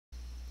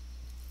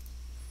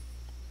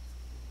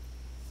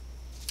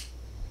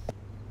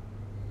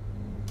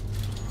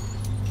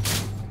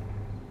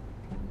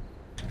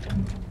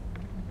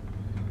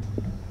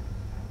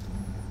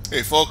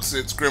Hey folks,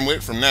 it's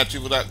Grimwit from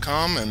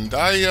NatEvil.com, and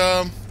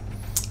I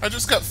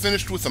just got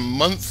finished with a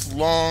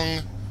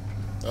month-long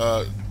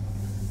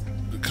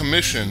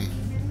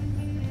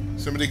commission.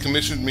 Somebody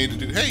commissioned me to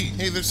do. Hey,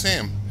 there's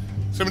Sam.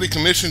 Somebody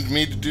commissioned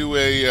me to do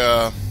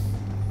a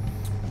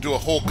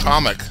whole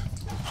comic,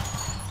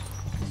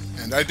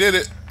 and I did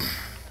it.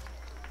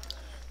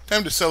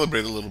 Time to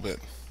celebrate a little bit.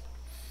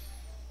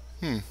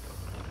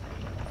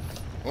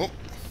 Oh,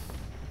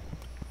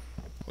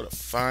 what a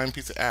fine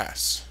piece of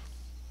ass.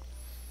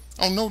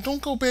 Oh no,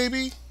 don't go,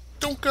 baby.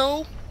 Don't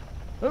go.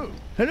 Oh,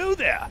 hello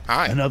there.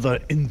 Hi. Another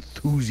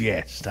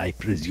enthusiast, I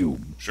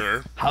presume.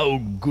 Sure. How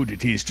good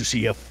it is to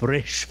see a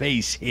fresh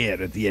face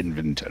here at the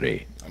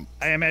inventory.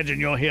 I imagine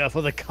you're here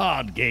for the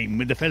card game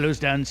with the fellows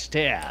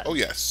downstairs. Oh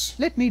yes.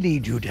 Let me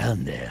lead you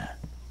down there.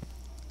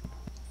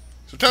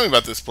 So tell me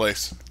about this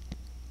place.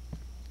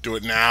 Do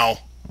it now.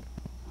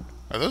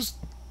 Are those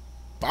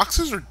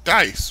boxes or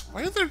dice?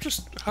 Why are they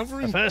just A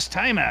hovering? first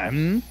timer,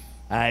 hmm?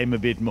 I'm a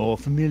bit more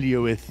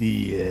familiar with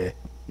the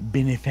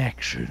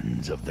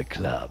benefactions of the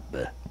club.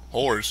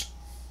 Whores.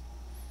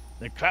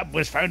 The club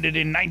was founded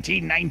in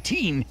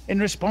 1919 in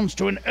response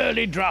to an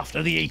early draft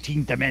of the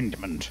 18th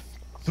Amendment.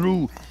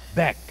 Through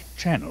back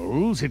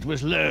channels, it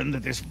was learned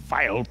that this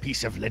vile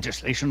piece of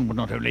legislation would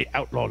not only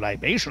outlaw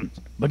libations,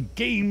 but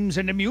games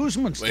and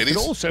amusements that Ladies,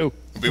 could also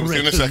I'll be with you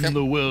in a threaten second.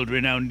 the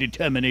world-renowned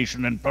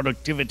determination and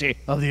productivity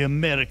of the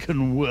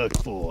American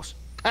workforce.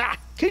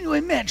 Can you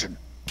imagine?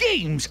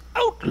 Games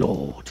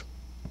outlawed!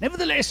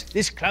 Nevertheless,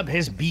 this club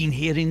has been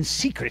here in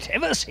secret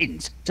ever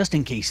since, just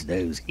in case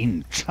those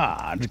in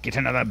charge get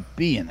another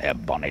bee in their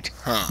bonnet.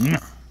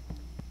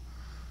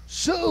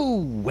 So,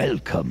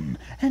 welcome,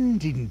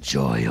 and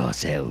enjoy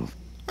yourself.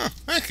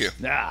 Thank you.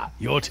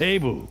 Your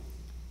table.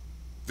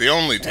 The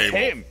only table.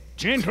 Hey,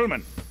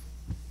 gentlemen.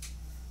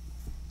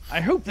 I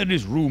hope there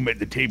is room at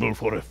the table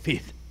for a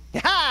fifth.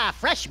 Ha!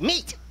 Fresh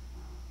meat!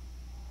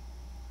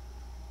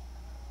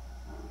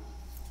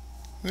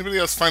 Anybody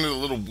else find it a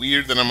little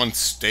weird that I'm on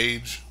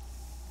stage?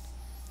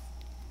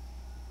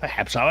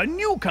 Perhaps our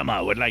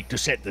newcomer would like to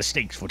set the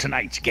stakes for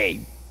tonight's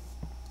game.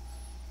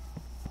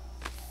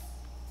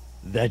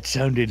 That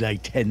sounded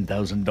like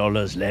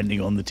 $10,000 landing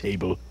on the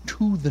table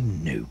to the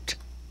note.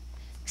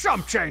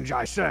 Chump change,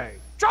 I say!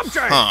 Chump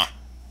change! Huh.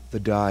 The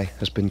die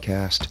has been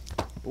cast.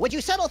 Would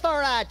you settle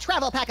for a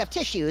travel pack of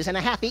tissues and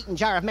a half-eaten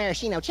jar of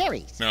maraschino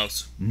cherries? No.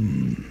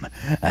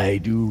 I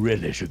do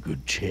relish a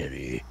good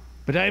cherry,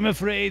 but I'm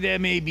afraid there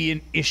may be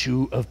an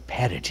issue of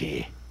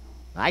parity.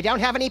 I don't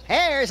have any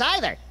pears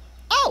either.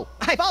 Oh,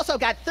 I've also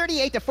got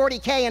 38 to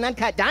 40K in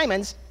uncut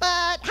diamonds,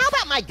 but how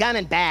about my gun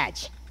and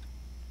badge?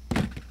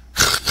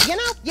 You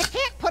know, you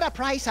can't put a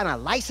price on a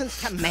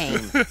license to maim.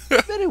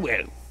 Very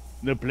well.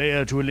 The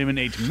player to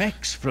eliminate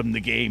Max from the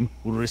game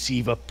will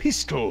receive a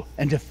pistol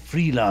and a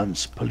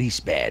freelance police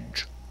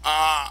badge.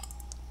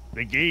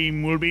 The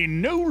game will be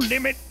No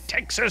Limit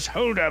Texas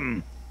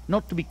Hold'em,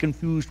 not to be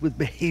confused with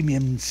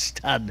Bohemian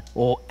Stud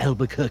or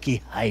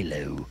Albuquerque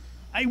High-Low.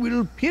 I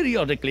will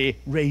periodically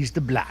raise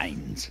the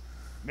blinds.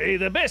 May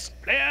the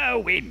best player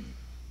win.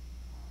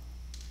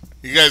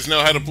 You guys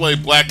know how to play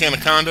Black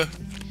Anaconda?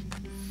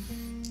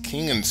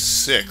 King and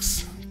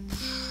 6.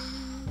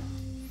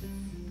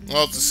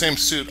 Well, it's the same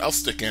suit. I'll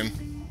stick in.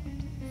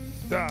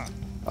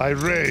 I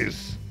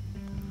raise.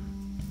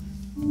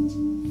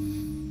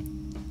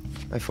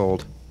 I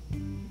fold.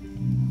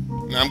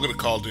 Nah, I'm gonna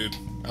call, dude.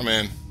 I'm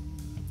in.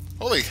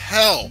 Holy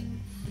hell!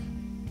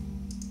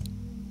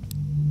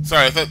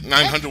 Sorry, I thought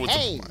 900 was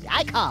Hey, the.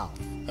 I call.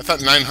 I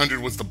thought 900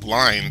 was the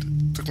blind.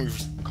 Took me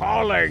for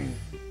Calling.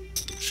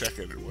 check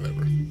it or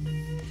whatever.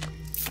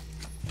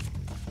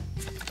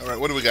 All right,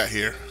 what do we got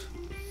here?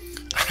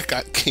 I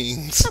got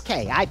kings.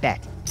 Okay, I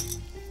bet.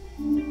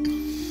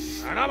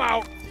 And I'm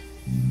out.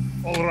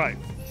 All right.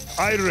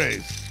 I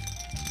raise.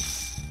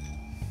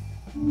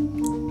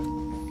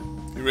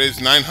 You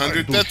raised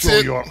 900. To That's show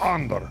it. you're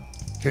under.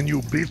 Can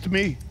you beat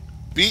me?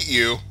 Beat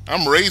you.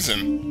 I'm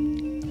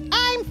raising.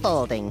 I'm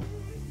folding.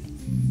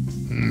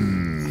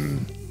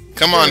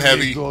 Come on, It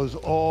heavy. goes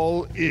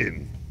all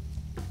in.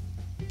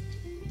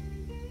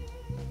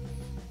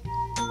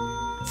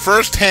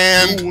 First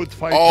hand, You would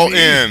fight all me?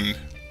 in.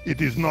 It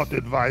is not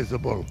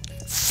advisable.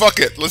 Fuck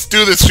it. Let's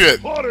do this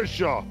shit.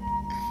 Porisha!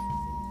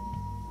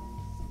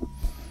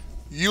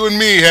 You and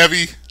me,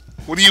 heavy.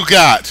 What do you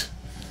got?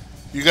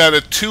 You got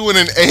a 2 and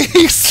an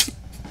ace?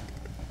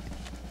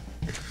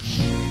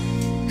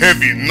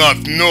 Heavy not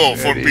known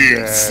for Very being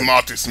bad.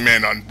 smartest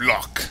man on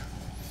block.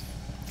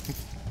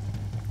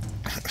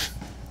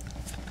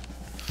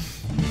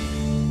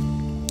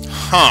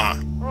 Huh.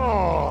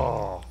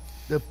 Oh.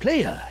 The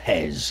player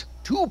has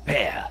 2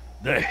 pair.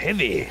 The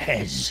heavy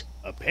has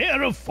a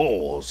pair of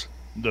 4s.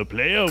 The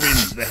player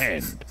wins the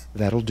hand.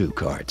 That'll do,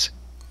 cards.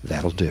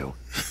 That'll do.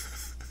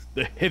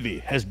 The heavy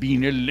has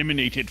been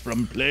eliminated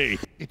from play.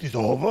 It is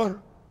over?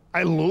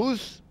 I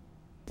lose?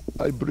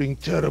 I bring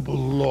terrible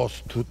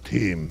loss to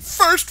team.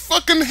 First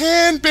fucking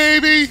hand,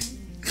 baby!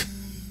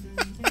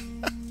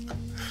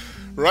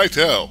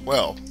 Righto.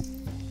 Well,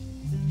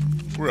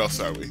 where else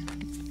are we?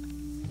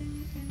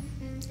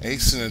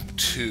 Ace and a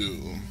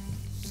 2.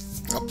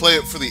 I'll play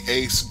it for the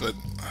ace, but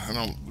I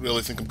don't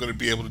really think I'm going to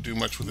be able to do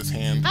much with this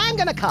hand. I'm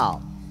gonna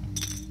call.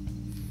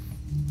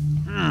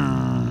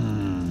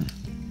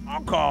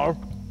 I'll call.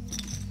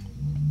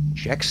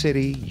 Check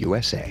City,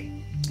 USA.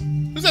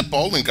 Who's that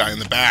balding guy in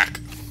the back?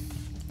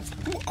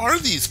 Who are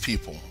these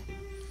people?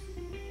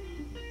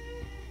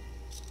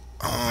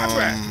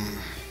 I'm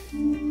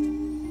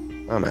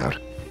out.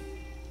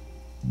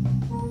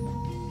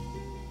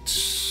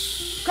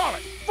 Call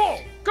it full.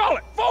 Call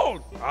it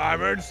full.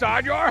 I'm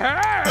inside your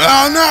head.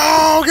 Oh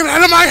no! Get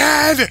out of my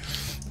head!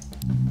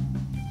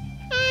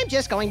 I'm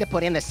just going to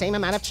put in the same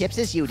amount of chips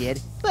as you did,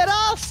 but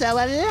also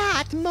a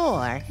lot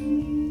more.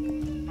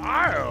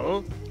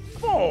 I'll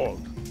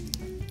fold.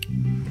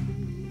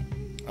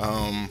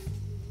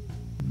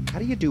 How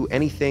do you do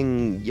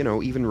anything, you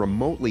know, even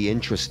remotely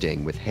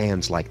interesting with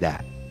hands like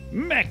that?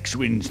 Max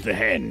wins the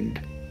hand.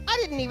 I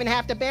didn't even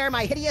have to bare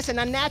my hideous and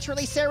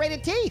unnaturally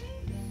serrated teeth.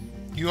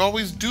 You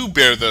always do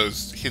bear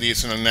those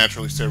hideous and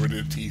unnaturally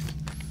serrated teeth.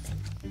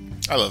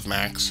 I love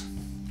Max.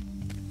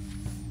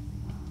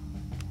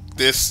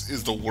 This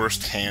is the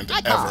worst hand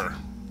ever.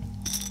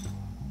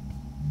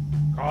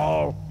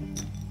 Call.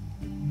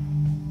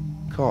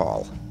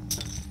 Call.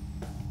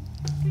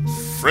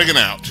 Friggin'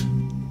 out.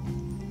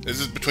 This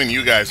is between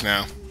you guys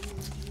now.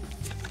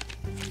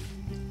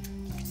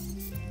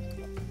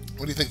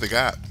 What do you think they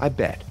got? I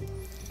bet.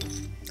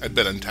 I'd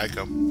bet on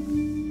Tycho.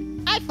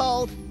 I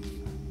fold.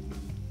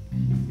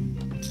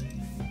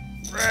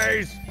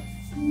 Raise.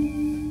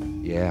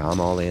 Yeah, I'm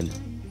all in.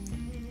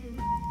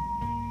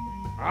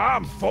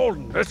 I'm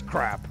folding this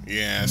crap.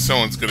 Yeah,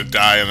 someone's gonna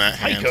die in that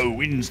hand. Tycho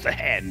wins the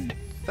hand.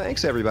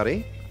 Thanks,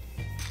 everybody.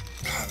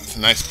 God, that's a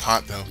nice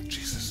pot, though.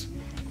 Jesus.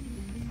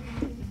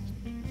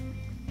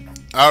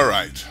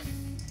 Alright.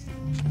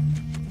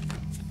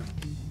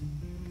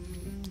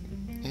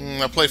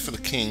 I'll play for the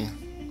king.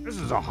 This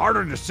is a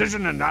harder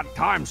decision than that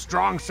time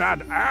Strong,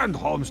 Sad, and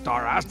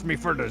Homestar asked me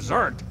for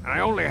dessert, and I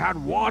only had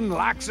one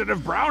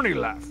laxative brownie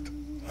left.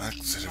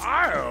 Laxative.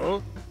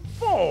 I'll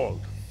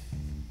fold.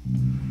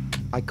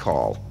 I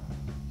call.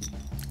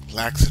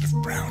 Laxative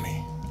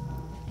brownie.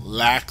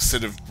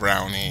 Laxative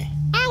brownie.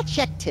 I'll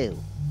check too.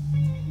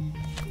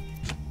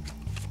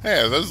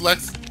 Hey, those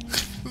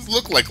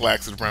look like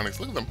laxative brownies.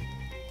 Look at them.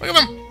 Look at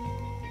them.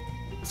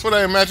 That's what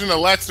I imagine a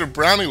laxative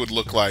brownie would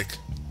look like.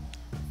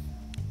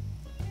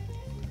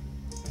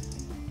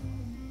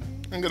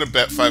 I'm gonna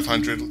bet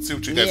 500. Let's see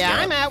what you guys got.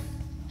 Yeah, I'm out.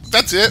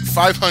 That's it,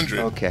 500.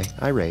 Okay,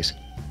 I raise.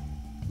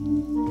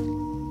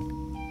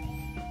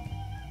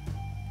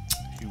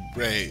 You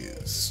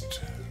raised.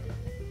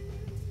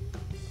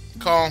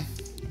 Call.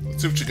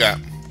 Let's see what you got.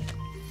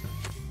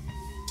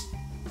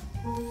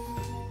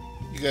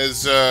 You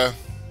guys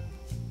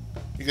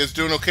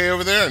doing okay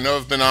over there? I know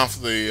I've been off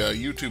the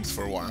YouTubes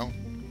for a while.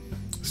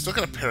 Still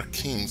got a pair of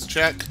kings.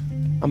 Check.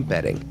 I'm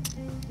betting.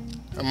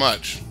 How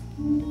much?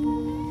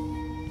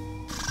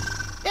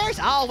 There's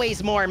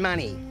always more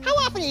money. How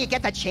often do you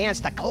get the chance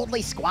to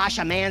coldly squash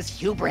a man's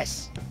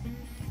hubris?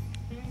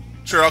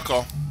 Sure, I'll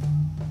call.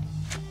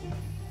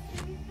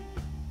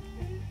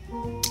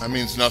 That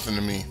means nothing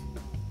to me.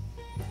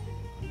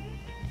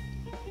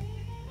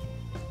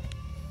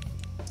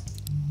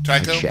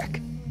 Tycho?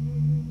 Check.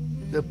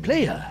 The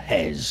player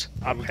has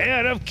a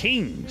pair of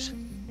kings.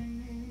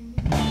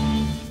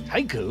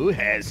 Tycho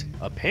has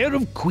a pair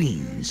of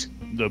queens.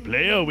 The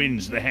player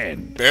wins the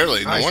hand.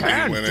 Barely. No Nice wonder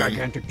hand, you went in.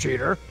 gigantic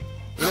cheater.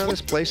 You know,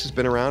 this place has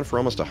been around for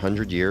almost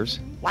 100 years.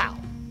 Wow,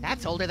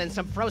 that's older than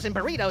some frozen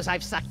burritos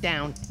I've sucked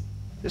down.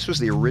 This was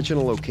the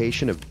original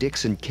location of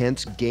Dixon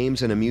Kent's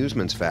Games and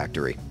Amusements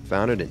Factory,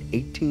 founded in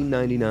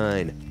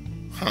 1899.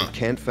 When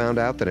Kent found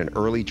out that an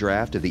early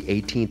draft of the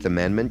 18th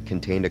Amendment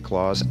contained a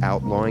clause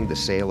outlawing the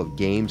sale of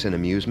games and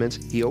amusements,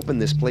 he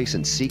opened this place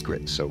in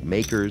secret so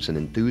makers and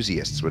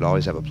enthusiasts would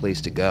always have a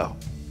place to go.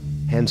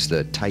 Hence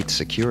the tight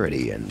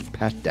security and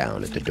pat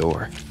down at the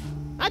door.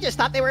 I just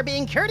thought they were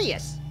being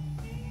courteous.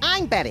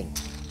 I'm betting.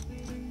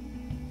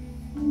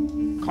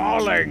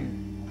 Calling.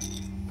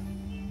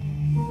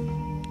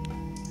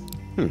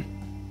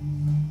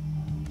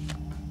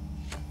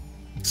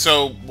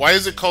 So, why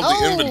is it called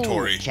the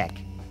inventory? Check.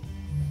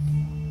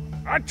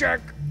 I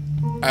check.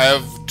 I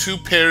have 2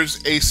 pairs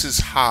aces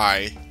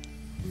high.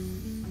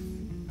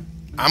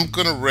 I'm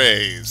gonna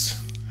raise.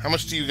 How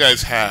much do you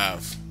guys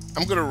have?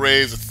 I'm gonna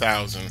raise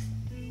 1,000.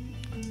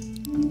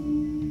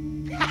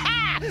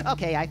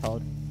 Okay, I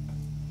fold.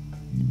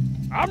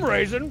 I'm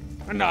raising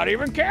and not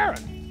even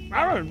caring.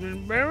 Meow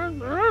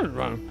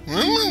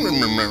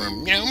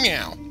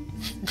meow.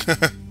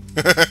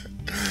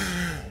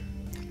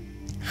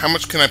 How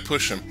much can I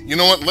push him? You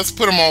know what? Let's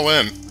put them all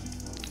in.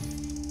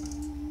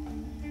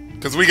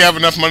 Because we have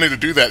enough money to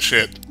do that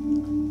shit.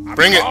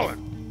 Bring it.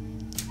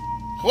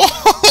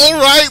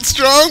 Alright,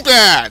 Strong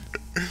Bad.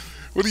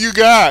 What do you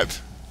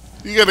got?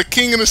 You got a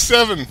king and a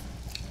 7.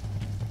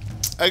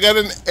 I got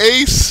an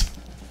ace.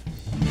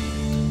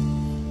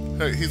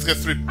 Hey, he's got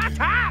 3.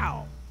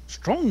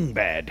 Strong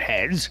Bad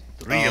has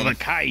 3 of a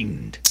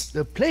kind.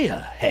 The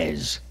player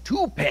has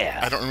 2 pair.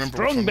 I don't remember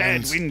which Strong one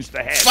bad wins. wins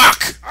the hand.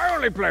 Fuck! I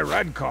only play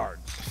red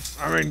cards.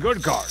 I mean,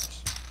 good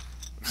cards.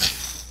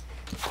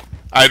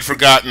 I had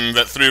forgotten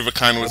that 3 of a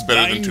kind was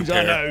better than 2 Blinds are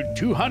pair. now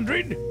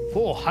 200,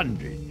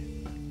 400.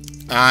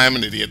 I'm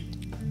an idiot.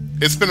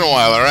 It's been a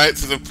while, alright,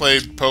 since I've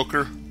played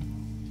poker.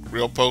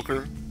 Real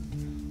poker.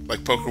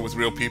 Like poker with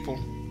real people.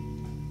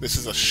 This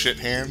is a shit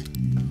hand.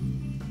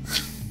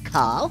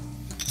 Call.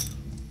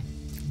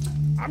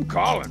 I'm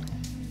calling.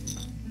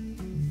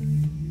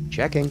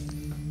 Checking.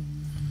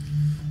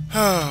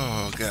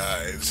 Oh,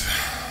 guys.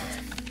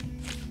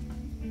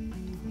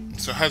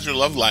 So how's your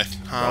love life,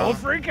 huh? Don't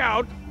freak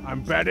out.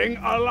 I'm betting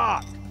a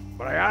lot.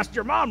 But I asked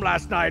your mom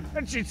last night,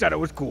 and she said it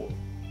was cool.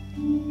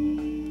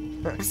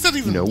 What does that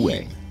even No mean?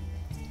 way.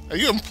 Are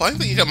you implying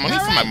that you got money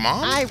from my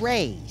mom? I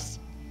raise.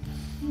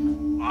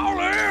 All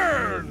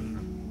in!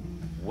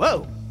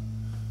 Whoa.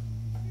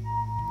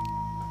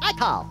 I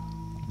call.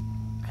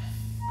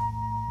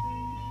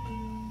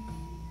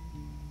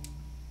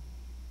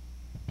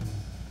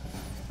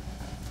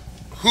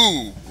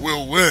 Who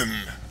will win?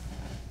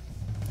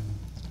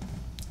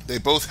 They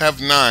both have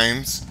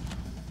 9s.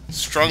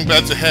 Strong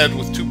bets ahead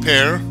with 2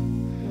 pair.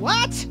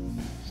 What?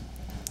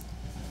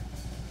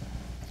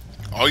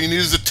 All you need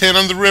is a 10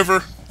 on the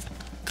river.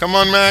 Come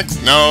on,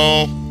 Max.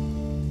 No.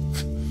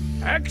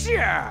 Heck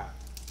yeah!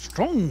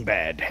 Strong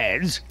bad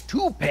has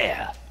 2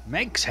 pair.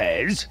 Max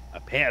has a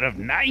pair of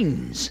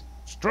 9s.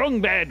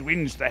 Strong bad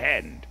wins the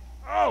hand.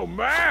 Oh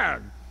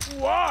man!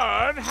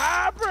 What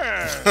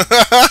happened?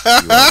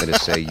 You want me to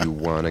say you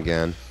won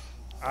again?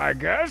 I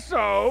guess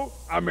so.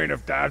 I mean,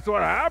 if that's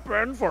what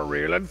happened, for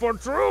real and for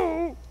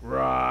true,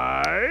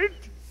 right?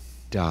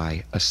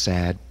 Die a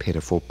sad,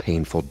 pitiful,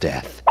 painful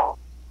death.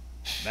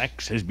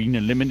 Max has been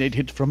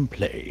eliminated from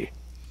play.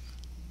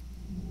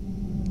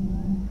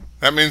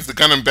 That means the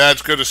gun and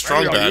badge go to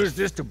Strong Maybe I'll Bad. use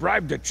this to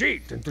bribe the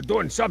cheat into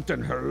doing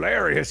something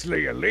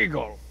hilariously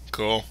illegal.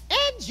 Cool.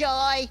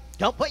 Enjoy.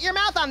 Don't put your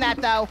mouth on that,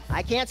 though.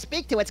 I can't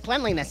speak to its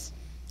cleanliness.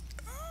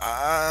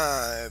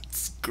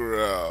 It's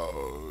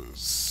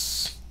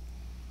gross.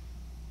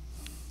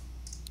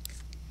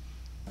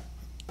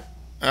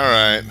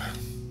 Alright.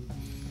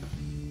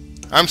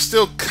 I'm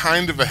still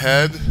kind of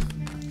ahead.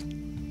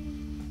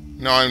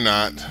 No, I'm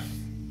not.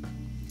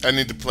 I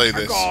need to play I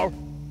this. call.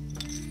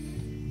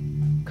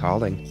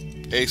 Calling.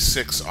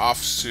 A6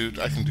 offsuit.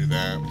 I can do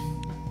that.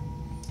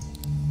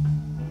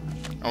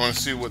 I want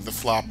to see what the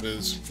flop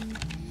is.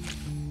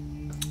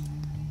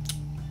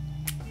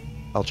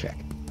 I'll check.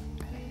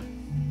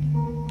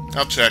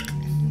 I'll check.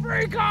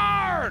 Free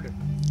card!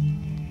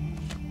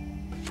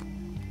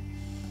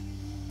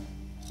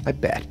 I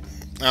bet.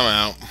 I'm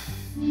out.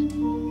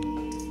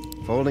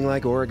 Folding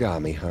like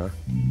origami, huh?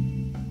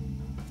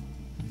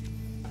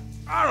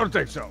 I don't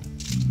think so.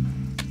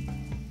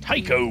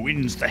 Tycho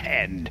wins the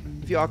hand.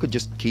 If y'all could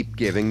just keep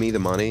giving me the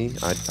money,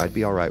 I'd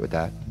be all right with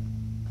that.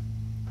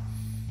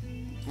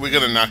 We're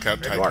gonna knock out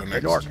Hey Tycho dork, hey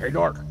next. dork, hey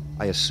dork.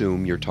 I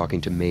assume you're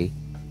talking to me?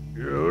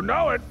 You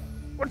know it.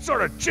 What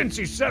sort of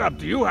chintzy setup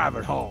do you have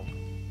at home?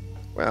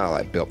 Well,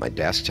 I built my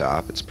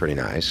desktop. It's pretty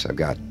nice. I've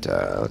got,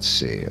 let's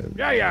see.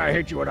 Yeah, I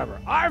hate you, whatever.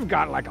 I've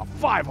got like a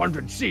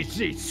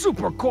 500cc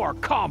super core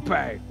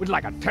Compay with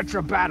like a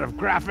tetrabat of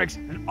graphics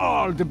and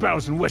all the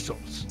bells and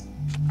whistles.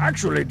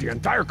 Actually, the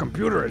entire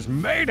computer is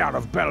made out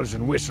of bells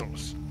and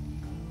whistles.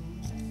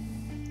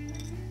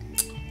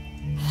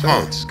 So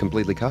it's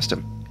completely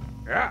custom.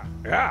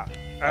 Yeah.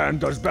 And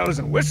those bells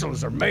and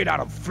whistles are made out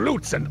of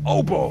flutes and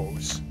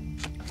oboes.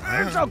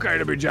 It's okay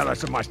to be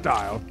jealous of my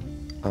style.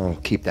 I'll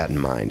keep that in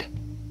mind.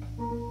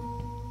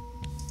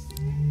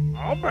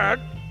 I'll bet.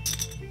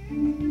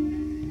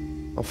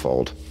 I'll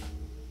fold.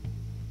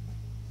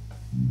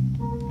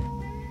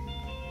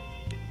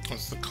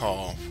 What's the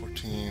call?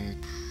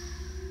 14.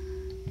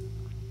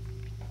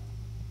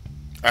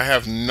 I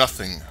have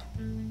nothing.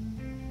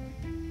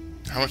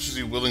 How much is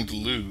he willing to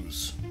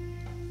lose?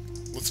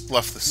 Let's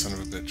bluff this son of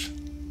a bitch.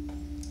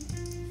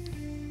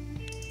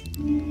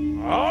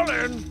 All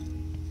in.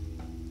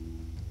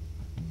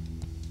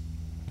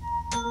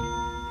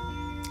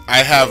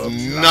 I have Looks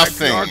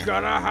nothing. Like you're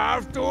gonna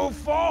have to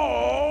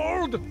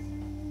fold.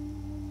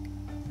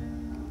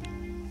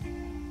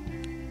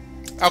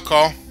 I'll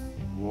call.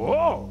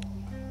 Whoa.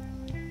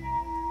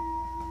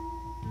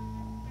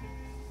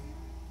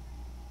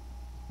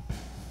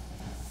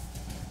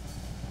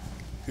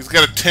 He's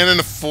got a 10 and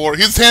a 4.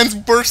 His hand's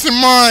worse than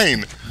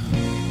mine.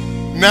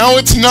 Now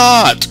it's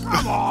not.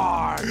 Come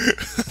on.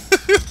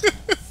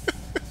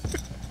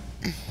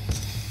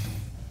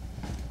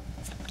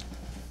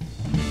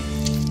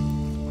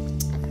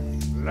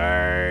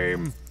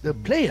 Lame. The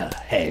player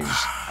has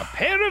a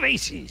pair of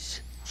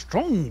aces.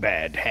 Strong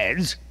bad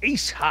has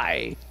ace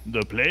high.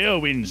 The player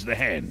wins the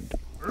hand.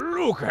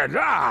 Look at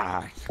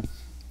that. What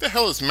the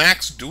hell is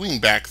Max doing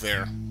back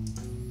there?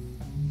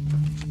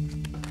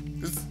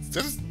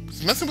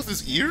 Is messing with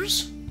his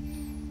ears?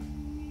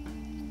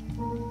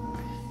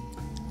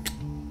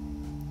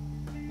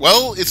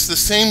 Well, it's the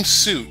same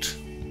suit.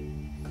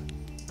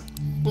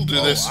 We'll do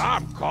this.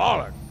 I'm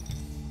calling.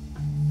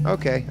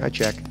 Okay, I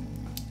check.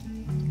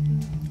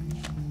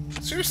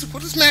 Seriously,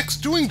 what is Max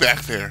doing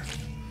back there?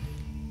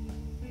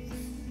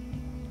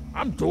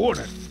 I'm doing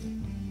it.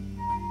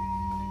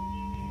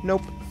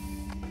 Nope.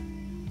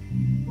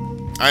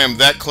 I am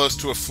that close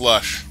to a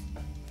flush.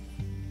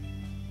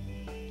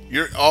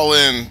 You're all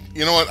in.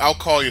 You know what? I'll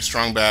call you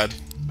Strong Bad.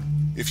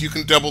 If you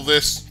can double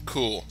this,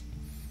 cool.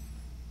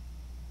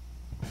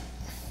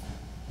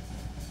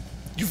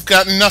 You've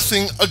got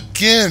nothing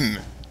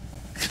again.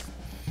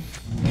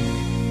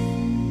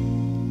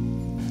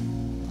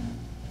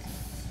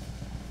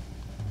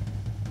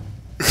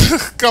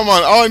 Come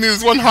on, all I need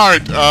is one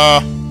heart.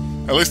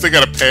 At least I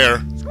got a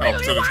pair.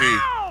 Oh, so did he.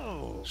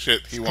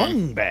 Shit, he won.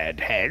 Strong Bad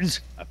has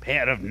a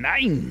pair of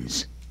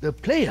 9s. The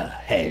player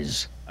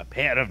has a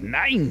pair of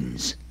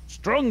 9s.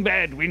 Strong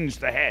Bad wins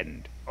the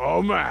hand.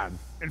 Oh man,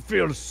 it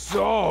feels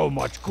so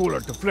much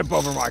cooler to flip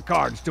over my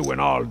cards to win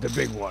all the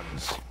big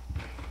ones.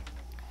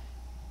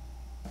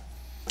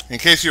 In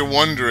case you're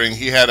wondering,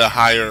 he had a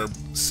higher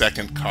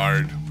second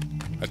card.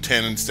 A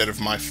 10 instead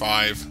of my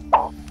 5.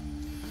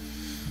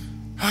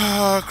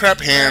 Ah, crap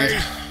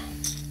hand.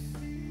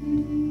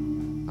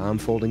 I'm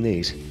folding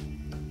these.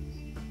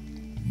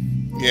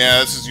 Yeah,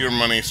 this is your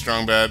money,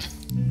 Strong Bad.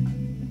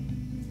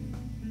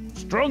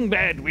 Strong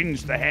Bad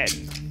wins the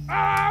hand.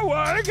 I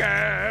won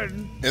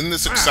again! Isn't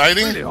this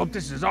exciting? I really hope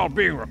this is all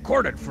being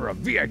recorded for a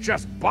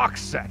VHS box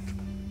set.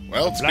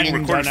 Well, it's being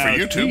Blind recorded for on a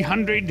YouTube.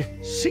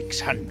 300,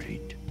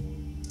 600.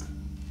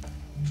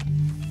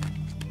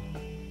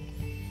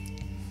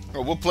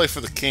 Oh, we'll play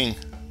for the king.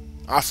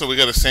 Also, we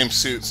got the same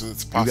suit, so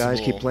it's You possible.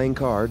 guys keep playing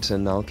cards,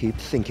 and I'll keep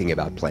thinking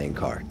about playing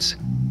cards.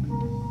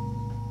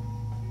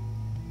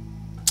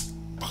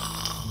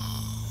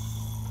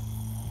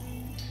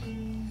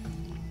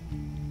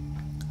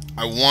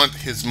 I want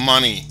his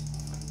money.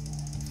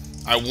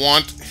 I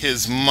want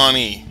his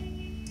money.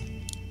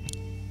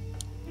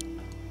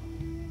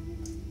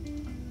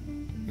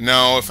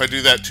 No, if I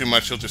do that too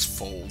much, he'll just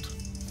fold.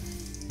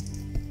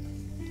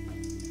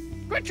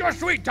 Quit your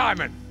sweet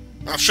timing!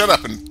 Now shut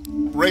up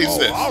and raise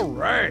this. I'll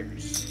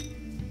raise.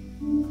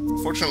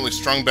 Fortunately,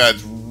 Strong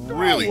Bad's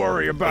really Don't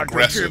worry about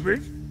aggressive. the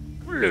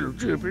chippies. Little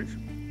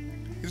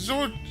chippies.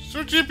 Zor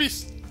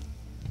Jippies.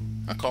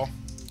 I call.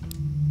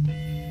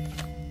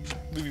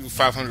 Leave you with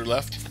 500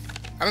 left.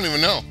 I don't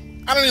even know.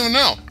 I don't even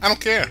know. I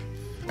don't care.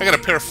 I got a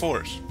pair of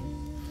 4s.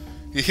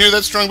 You hear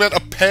that, Strong Bad? A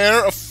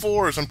pair of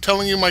 4s. I'm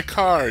telling you my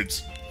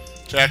cards.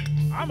 Jack.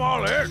 I'm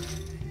all in.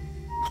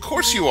 Of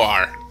course you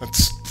are.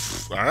 That's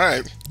all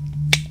right.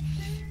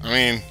 I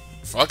mean,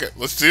 fuck it.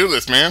 Let's do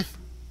this, man.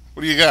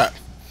 What do you got?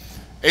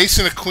 Ace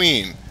and a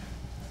queen.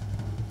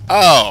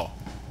 Oh.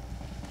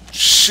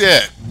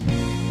 Shit.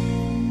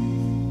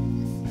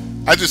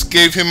 I just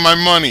gave him my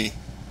money.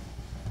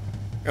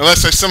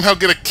 Unless I somehow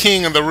get a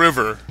king in the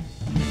river.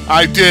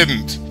 I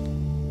didn't.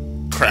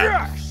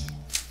 Crap. Yes!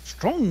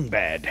 Strong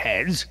Bad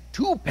has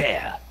 2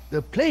 pair.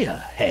 The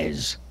player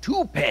has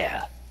 2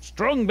 pair.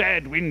 Strong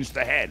Bad wins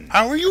the hand.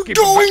 How are you Keep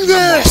doing it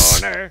back in this?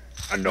 the money,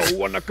 and no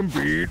one that can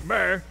beat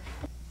me.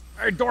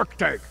 Hey, Dork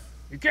Take.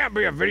 You can't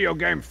be a video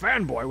game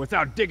fanboy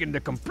without digging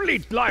the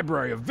complete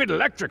library of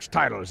Videlectrix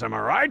titles, am I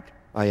right?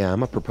 I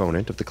am a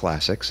proponent of the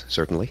classics,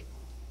 certainly.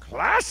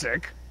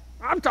 Classic?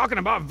 I'm talking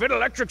about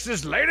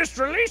Videlectrix's latest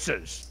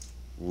releases.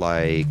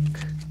 Like...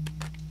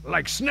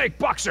 Like Snake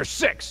Boxer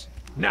 6.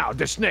 Now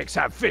the snakes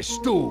have fists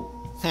too.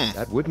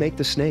 That would make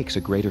the snakes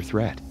a greater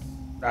threat.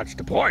 That's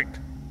the point.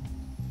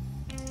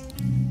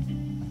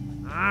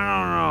 I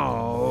don't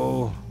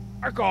know.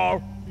 I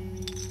call.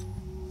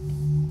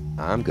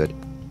 I'm good.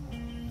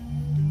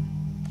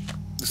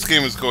 This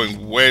game is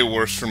going way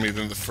worse for me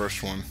than the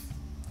first one.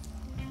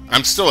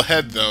 I'm still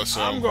ahead, though,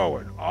 so... I'm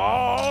going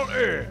all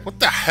in. What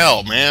the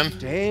hell, man?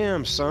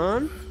 Damn,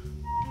 son.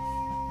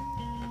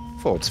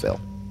 Foldsville.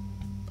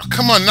 Oh,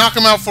 come on, knock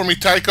him out for me,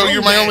 Tycho.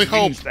 You're my Strong only Bad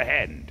hope. wins the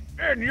hand.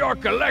 In your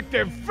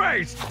collective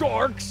face,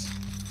 dorks!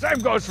 Same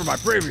goes for my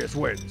previous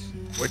wins,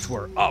 which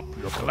were up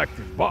your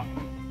collective butt.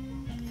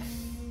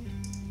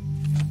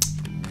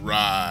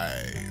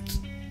 Right.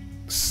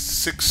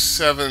 6,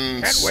 7,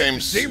 Can't wait same...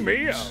 to see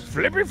me a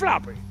flippy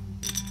floppy.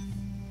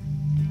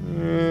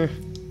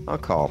 I'll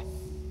call.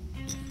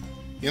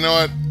 You know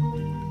what?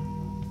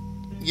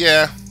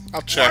 Yeah,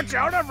 I'll check. Watch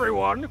out,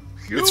 everyone!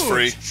 Huge It's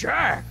free.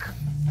 check.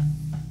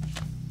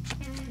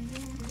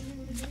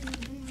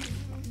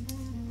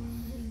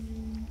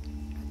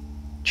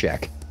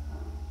 Check.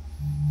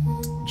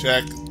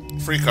 Check.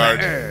 Free card.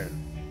 I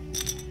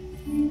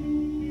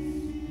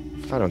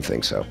don't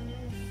think so.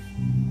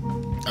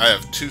 I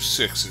have 2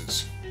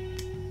 6s.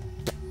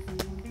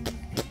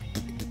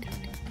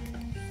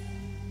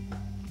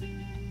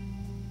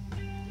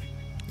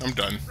 I'm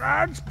done.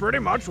 That's pretty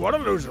much what a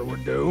loser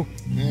would do.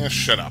 Yeah,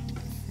 shut up.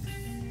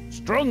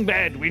 Strong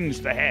Bad wins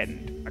the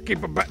hand. I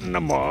keep a betting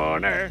the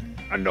money,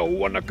 and no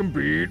one that can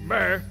beat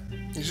me.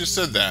 You just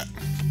said that.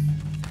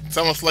 It's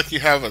almost like you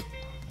have a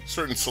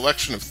certain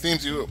selection of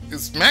themes.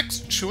 Is Max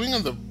chewing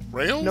on the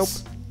rails? Nope.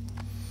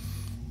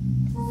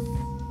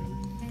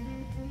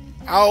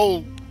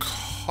 I'll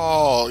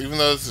call, even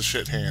though it's a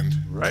shit hand.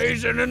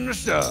 Raisin in the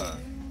sun.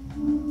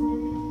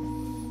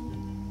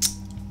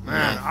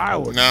 Man, I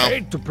would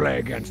hate to play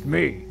against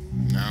me.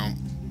 No.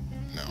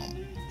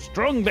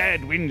 Strong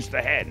Bad wins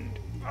the hand.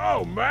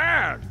 Oh,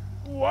 man!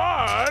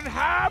 What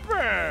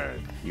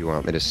happened? You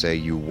want me to say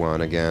you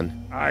won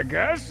again? I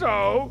guess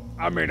so.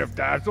 I mean, if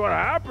that's what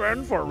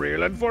happened, for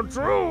real and for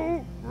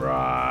true,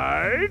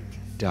 right?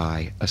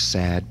 Die a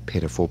sad,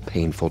 pitiful,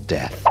 painful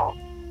death.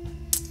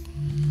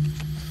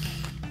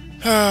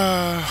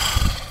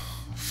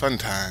 Fun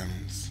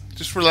times.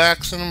 Just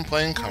relaxing and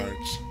playing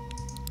cards.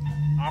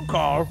 I'll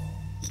call.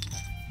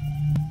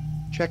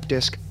 Check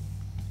disc.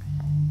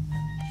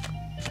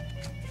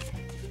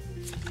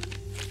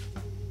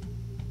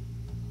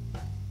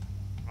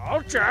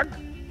 I'll check.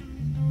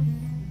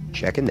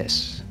 Checking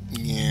this.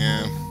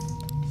 Yeah.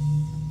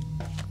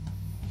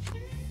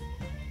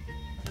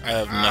 I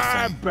have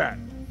I nothing. bet.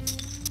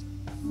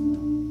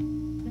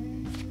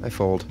 I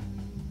fold.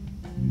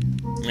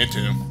 Me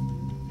too.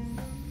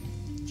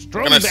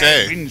 Strong What can I Bad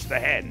say? wins the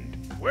hand.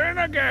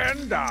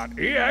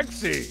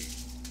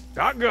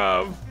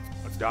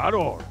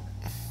 winagain.exe.gov.org.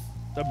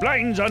 The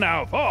blinds are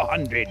now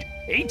 400,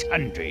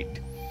 800.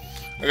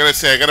 I gotta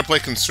say, I gotta play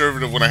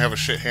conservative when I have a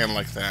shit hand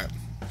like that.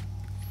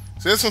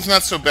 See, this one's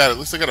not so bad. At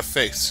least I got a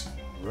face.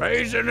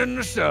 Raisin in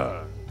the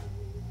sun.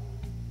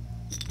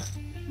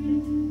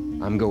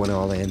 I'm going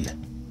all in.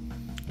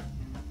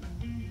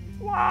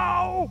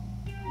 Wow!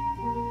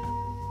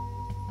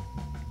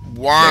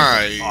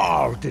 Why?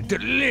 Oh, the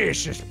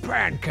delicious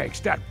pancakes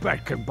that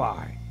bet can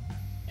buy.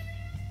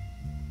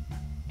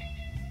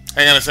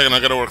 Hang on a second, I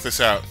gotta work this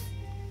out.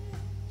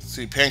 Let's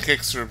see,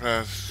 pancakes are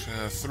about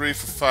 3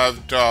 for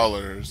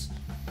 $5.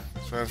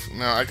 So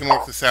now I can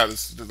work this out.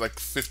 It's like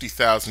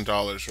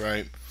 $50,000,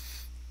 right?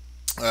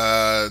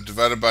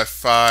 Divided by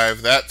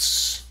 5,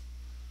 that's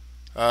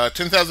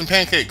 10,000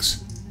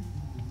 pancakes.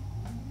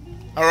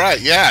 All right,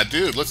 yeah,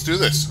 dude, let's do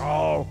this.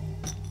 Oh,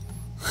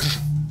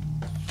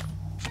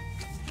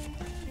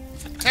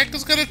 Tech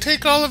is gonna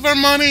take all of our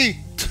money.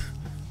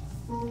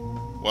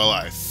 Well,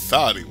 I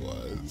thought he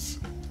was.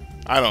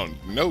 I don't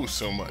know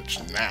so much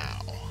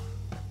now.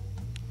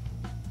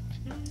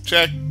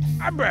 Check.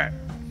 I bet.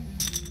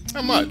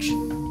 How much?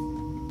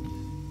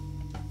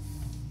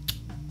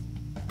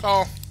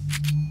 Call.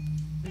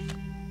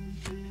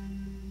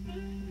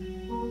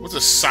 What's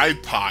a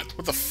side pot?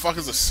 What the fuck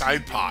is a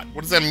side pot?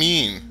 What does that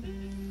mean?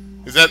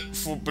 Is that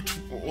for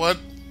what?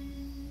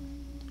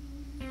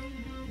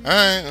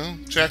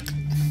 Alright, check.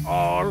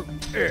 All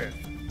in.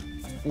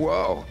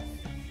 Whoa.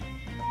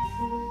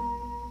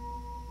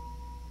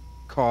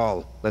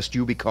 Call, lest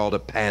you be called a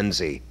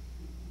pansy.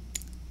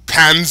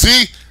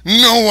 Pansy?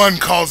 No one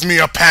calls me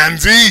a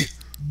pansy!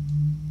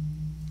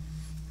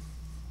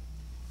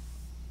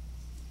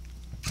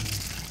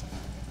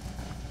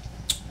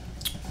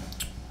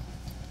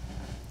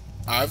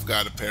 I've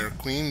got a pair of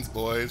queens,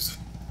 boys.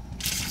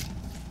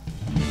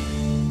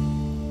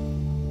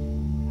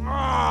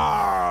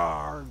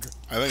 Arg.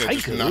 I think I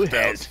just Tycho knocked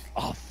has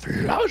out. a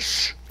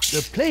flush.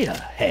 The player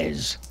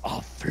has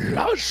a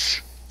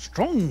flush.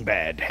 Strong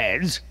Bad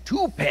has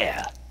 2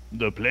 pair.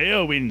 The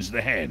player wins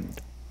the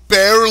hand.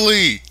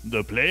 Barely!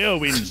 The player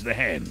wins the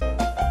hand.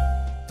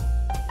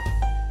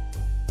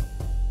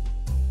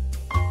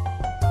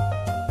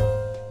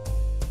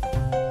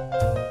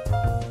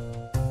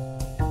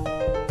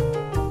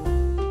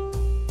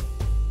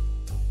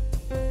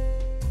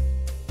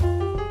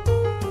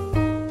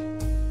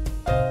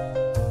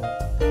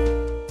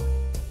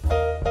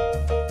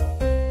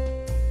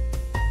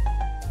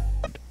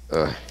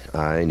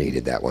 I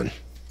needed that one.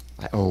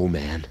 I owe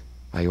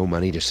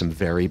money to some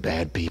very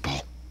bad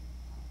people.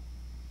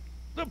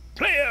 The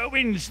player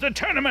wins the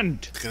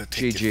tournament. It's gonna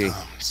take your GG.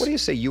 thumbs. What do you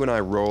say you and I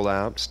roll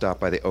out, stop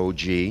by the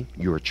OG,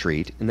 your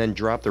treat, and then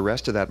drop the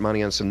rest of that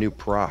money on some new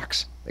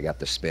procs? They got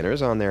the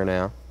spinners on there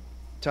now.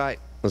 Tight.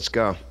 Let's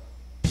go.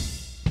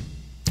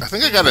 I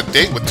think I got a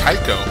date with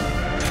Tycho.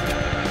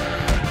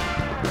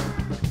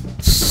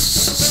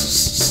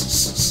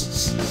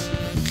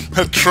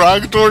 A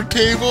trogdor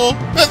table?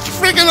 That's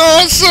freaking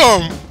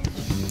awesome!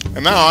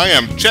 And now I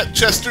am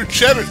Chester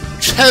Cheddar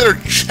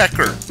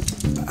Checker.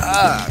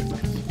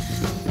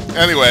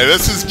 Anyway,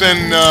 this has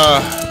been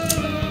a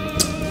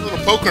little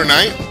poker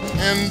night,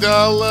 and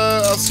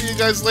I'll see you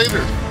guys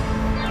later.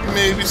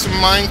 Maybe some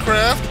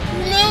Minecraft?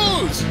 Who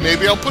knows?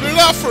 Maybe I'll put it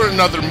off for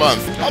another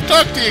month. I'll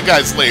talk to you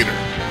guys later.